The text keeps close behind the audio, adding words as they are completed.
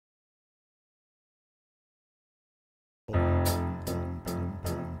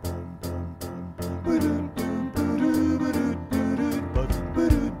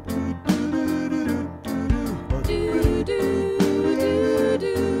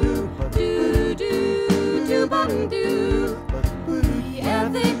undo the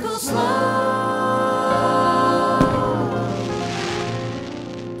ethical slut.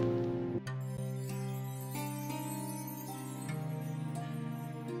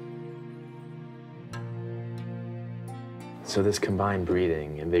 So this combined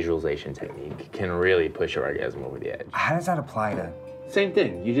breathing and visualization technique can really push your orgasm over the edge. How does that apply to? Same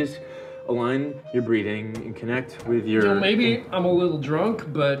thing. You just align your breathing and connect with your... You know, maybe I'm a little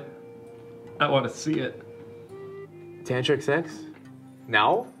drunk, but I want to see it. Tantric sex?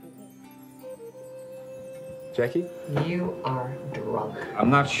 Now? Jackie? You are drunk. I'm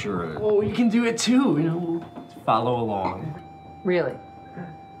not sure. Well, you can do it too, you know, follow along. Really?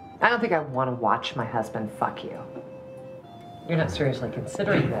 I don't think I want to watch my husband fuck you. You're not seriously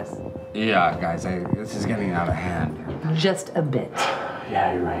considering this. Yeah, guys, this is getting out of hand. Just a bit.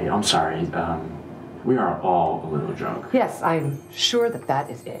 Yeah, you're right. I'm sorry. We are all a little drunk. Yes, I'm sure that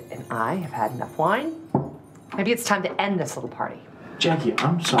that is it. And I have had enough wine. Maybe it's time to end this little party. Jackie,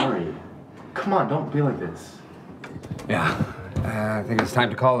 I'm sorry. Come on, don't be like this. Yeah, I think it's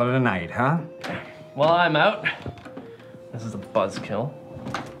time to call it a night, huh? Well, I'm out. This is a buzzkill.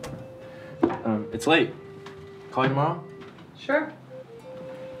 It's late. Call you tomorrow? Sure.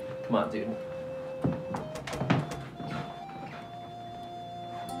 Come on, dude.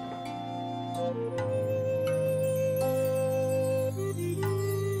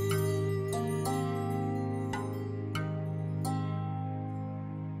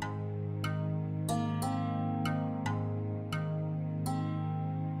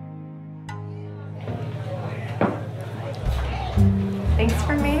 Thanks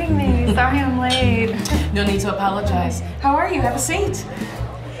for meeting me. Sorry I'm late. No need to apologize. How are you? Have a seat.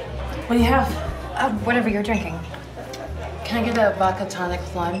 What do you have? Whatever you're drinking. Can I get a vodka tonic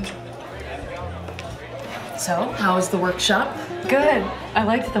lime? So, how was the workshop? Good. I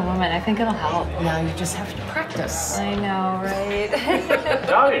liked the woman. I think it'll help. Now you just have to practice. I know, right?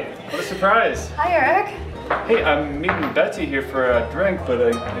 Howdy, what a surprise. Hi, Eric. Hey, I'm meeting Betsy here for a drink, but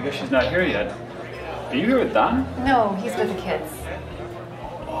I guess she's not here yet. Are you here with Don? No, he's with the kids.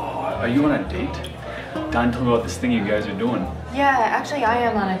 Oh, are you on a date? Don told me about this thing you guys are doing. Yeah, actually, I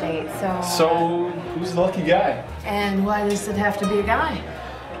am on a date, so... So, who's the lucky guy? And why does it have to be a guy?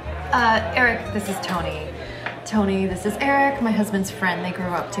 Eric, this is Tony. Tony, this is Eric, my husband's friend. They grew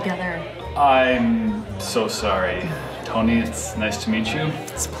up together. I'm so sorry. Tony, it's nice to meet you.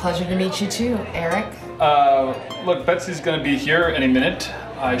 It's a pleasure to meet you too, Eric. Look, Betsy's gonna be here any minute.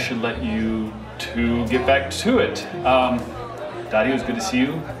 I should let you two get back to it. Dottie, it was good to see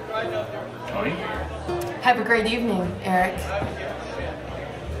you. Tony? Have a great evening, Eric.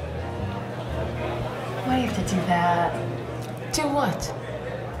 Why do you have to do that? Do what?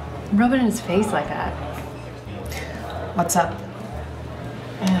 Rub it in his face like that. What's up?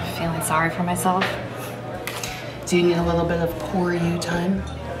 Feeling sorry for myself? Do you need a little bit of poor you time?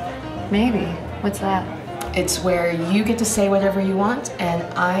 Maybe. What's that? It's where you get to say whatever you want, and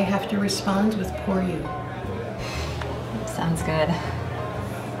I have to respond with poor you. Sounds good.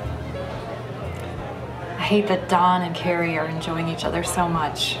 I hate that Don and Carrie are enjoying each other so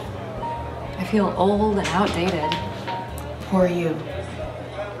much. I feel old and outdated. Poor you.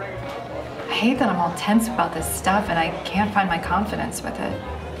 I hate that I'm all tense about this stuff and I can't find my confidence with it.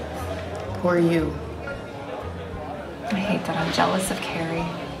 Poor you. I hate that I'm jealous of Carrie.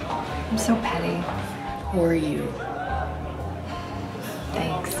 I'm so petty. Poor you.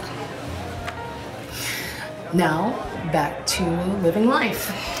 Thanks. Now, back to living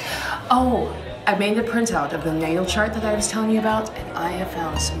life. Oh, I made a printout of the natal chart that I was telling you about, and I have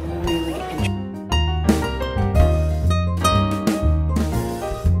found some really